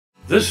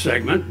This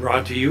segment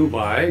brought to you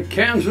by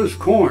Kansas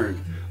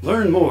Corn.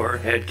 Learn more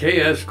at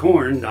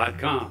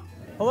kscorn.com.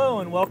 Hello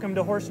and welcome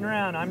to Horsing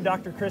Around. I'm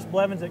Dr. Chris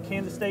Blevins at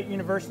Kansas State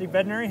University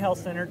Veterinary Health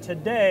Center.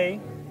 Today,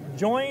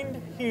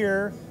 joined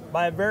here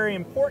by a very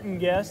important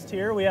guest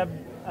here. We have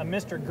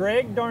Mr.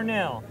 Greg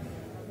Darnell.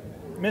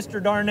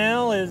 Mr.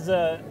 Darnell is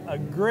a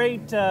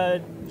great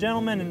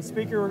gentleman and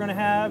speaker we're going to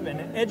have,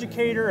 an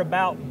educator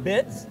about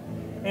bits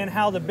and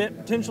how the bit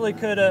potentially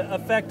could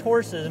affect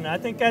horses. And I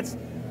think that's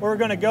where we're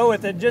going to go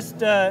with it. Just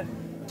tell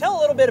a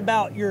little bit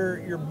about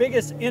your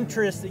biggest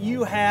interest that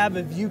you have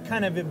as you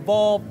kind of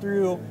evolved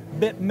through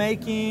bit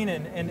making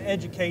and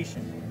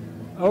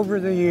education. Over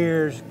the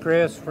years,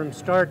 Chris, from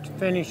start to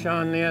finish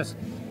on this,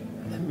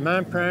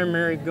 my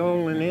primary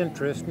goal and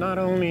interest, not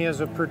only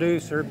as a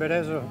producer but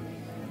as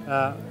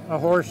a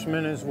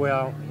horseman as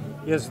well,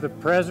 is the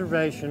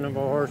preservation of a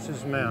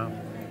horse's mouth.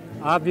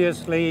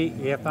 Obviously,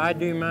 if I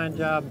do my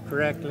job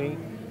correctly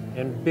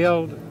and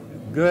build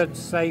good,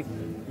 safe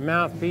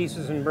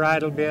mouthpieces and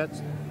bridle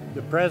bits,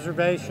 the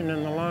preservation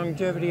and the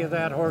longevity of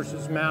that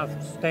horse's mouth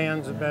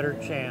stands a better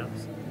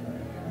chance.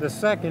 The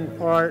second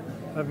part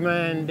of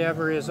my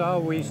endeavor is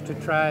always to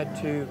try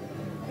to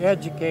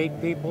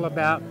educate people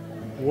about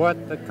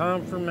what the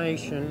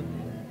conformation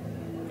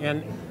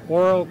and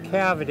oral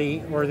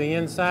cavity, or the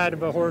inside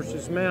of a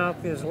horse's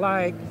mouth, is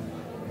like,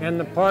 and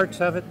the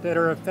parts of it that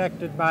are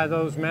affected by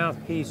those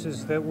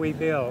mouthpieces that we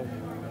build.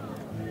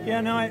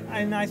 Yeah, no,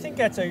 and I think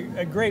that's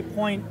a great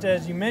point,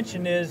 as you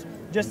mentioned, is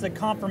just the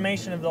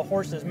conformation of the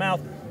horse's mouth.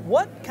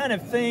 What kind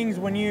of things,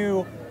 when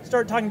you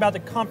start talking about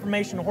the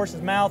conformation of the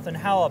horse's mouth and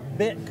how a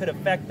bit could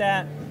affect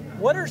that,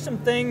 what are some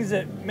things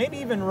that maybe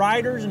even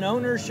riders and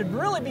owners should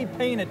really be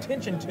paying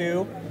attention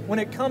to when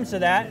it comes to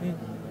that and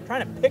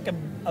trying to pick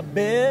a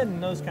bit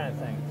and those kind of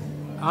things?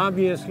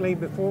 Obviously,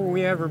 before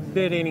we ever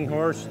bid any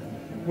horse,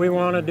 we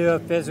want to do a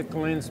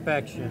physical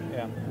inspection.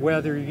 Yeah.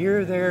 Whether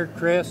you're there,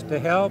 Chris, to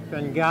help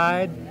and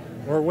guide,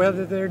 or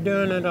whether they're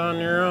doing it on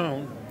their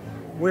own,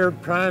 we're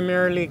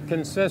primarily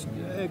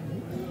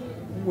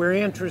we're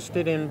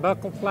interested in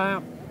buccal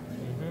flap,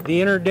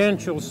 the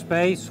interdential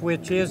space,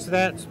 which is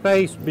that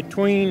space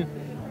between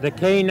the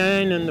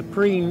canine and the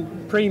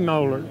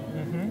premolar.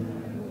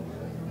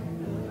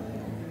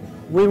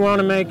 We want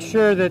to make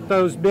sure that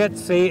those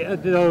bits,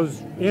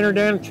 those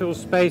interdential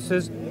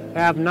spaces,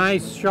 have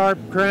nice sharp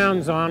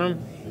crowns on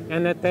them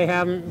and that they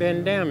haven't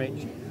been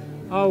damaged.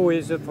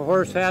 Always, if a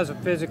horse has a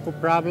physical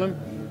problem,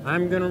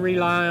 I'm going to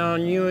rely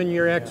on you and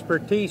your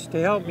expertise to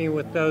help me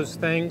with those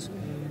things.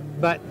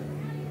 But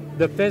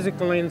the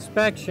physical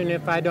inspection,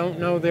 if I don't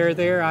know they're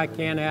there, I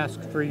can't ask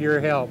for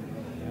your help.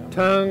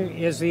 Tongue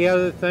is the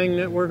other thing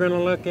that we're going to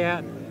look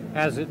at.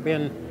 Has it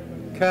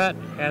been cut?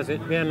 Has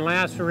it been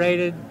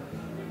lacerated?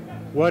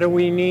 What do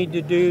we need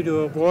to do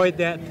to avoid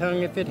that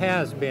tongue if it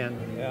has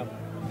been? Yeah.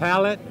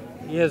 Palate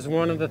is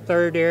one of the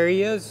third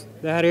areas,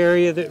 that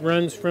area that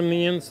runs from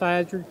the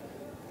incisor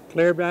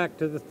clear back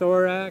to the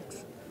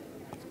thorax.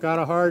 It's got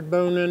a hard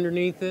bone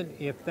underneath it.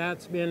 If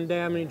that's been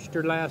damaged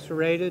or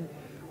lacerated,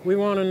 we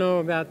want to know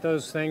about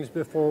those things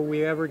before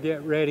we ever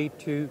get ready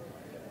to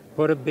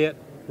put a bit,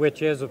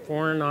 which is a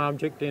foreign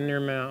object, in their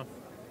mouth.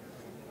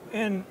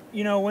 And,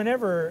 you know,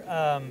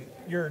 whenever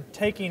you're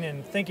taking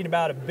and thinking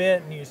about a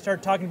bit and you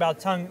start talking about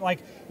tongue,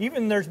 like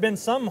even there's been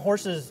some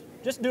horses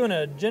just doing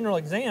a general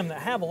exam that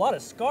have a lot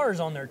of scars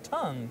on their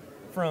tongue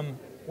from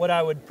what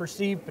I would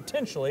perceive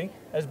potentially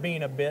as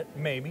being a bit,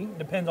 maybe.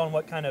 Depends on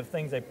what kind of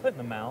things they put in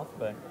the mouth.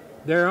 But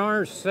there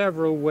are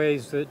several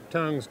ways that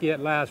tongues get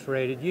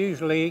lacerated.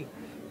 Usually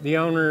the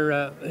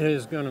owner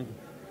is going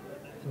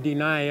to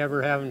deny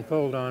ever having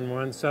pulled on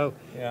one, so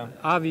yeah.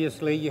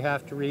 Obviously you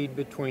have to read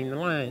between the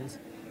lines.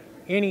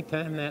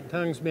 Anytime that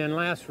tongue's been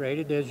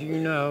lacerated, as you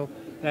know,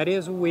 that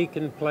is a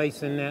weakened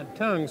place in that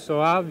tongue.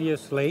 So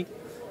obviously,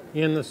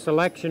 in the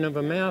selection of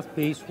a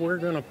mouthpiece, we're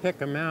going to pick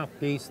a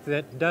mouthpiece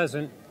that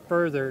doesn't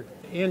further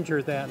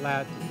injure that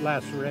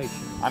laceration.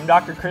 I'm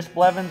Dr. Chris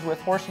Blevins with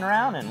Horsing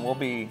Around, and we'll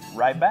be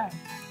right back.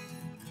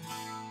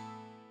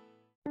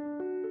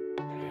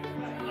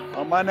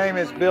 My name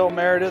is Bill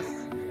Meredith,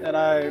 and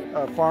I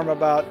farm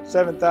about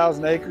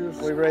 7,000 acres.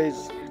 We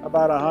raise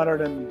about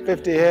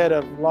 150 head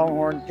of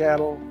longhorn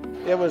cattle.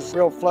 It was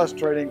real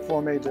frustrating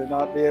for me to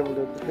not be able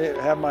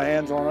to have my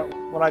hands on it.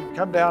 When I'd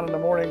come down in the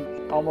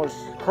morning, almost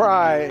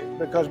cry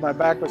because my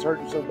back was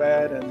hurting so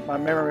bad and my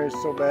memory was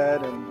so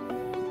bad, and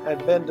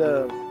had been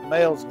to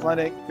Mayo's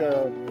clinic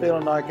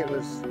feeling like it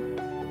was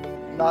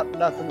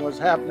nothing was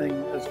happening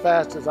as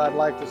fast as I'd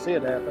like to see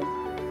it happen.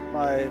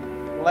 My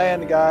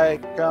land guy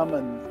come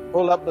and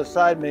pulled up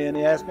beside me and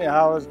he asked me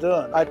how I was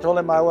doing. I told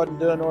him I wasn't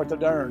doing worth a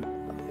darn.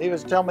 He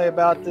was telling me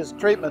about this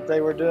treatment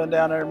they were doing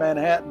down there in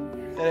Manhattan.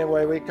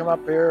 Anyway, we come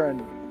up here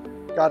and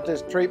got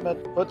this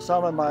treatment, put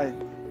some in my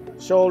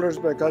shoulders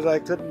because I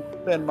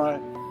couldn't bend my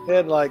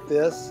head like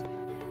this.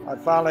 I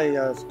finally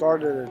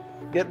started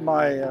getting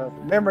my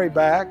memory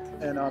back,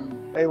 and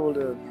I'm able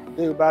to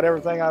do about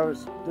everything I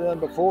was doing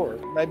before,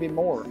 maybe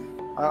more.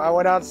 I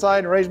went outside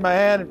and raised my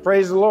hand and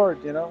praised the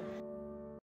Lord, you know.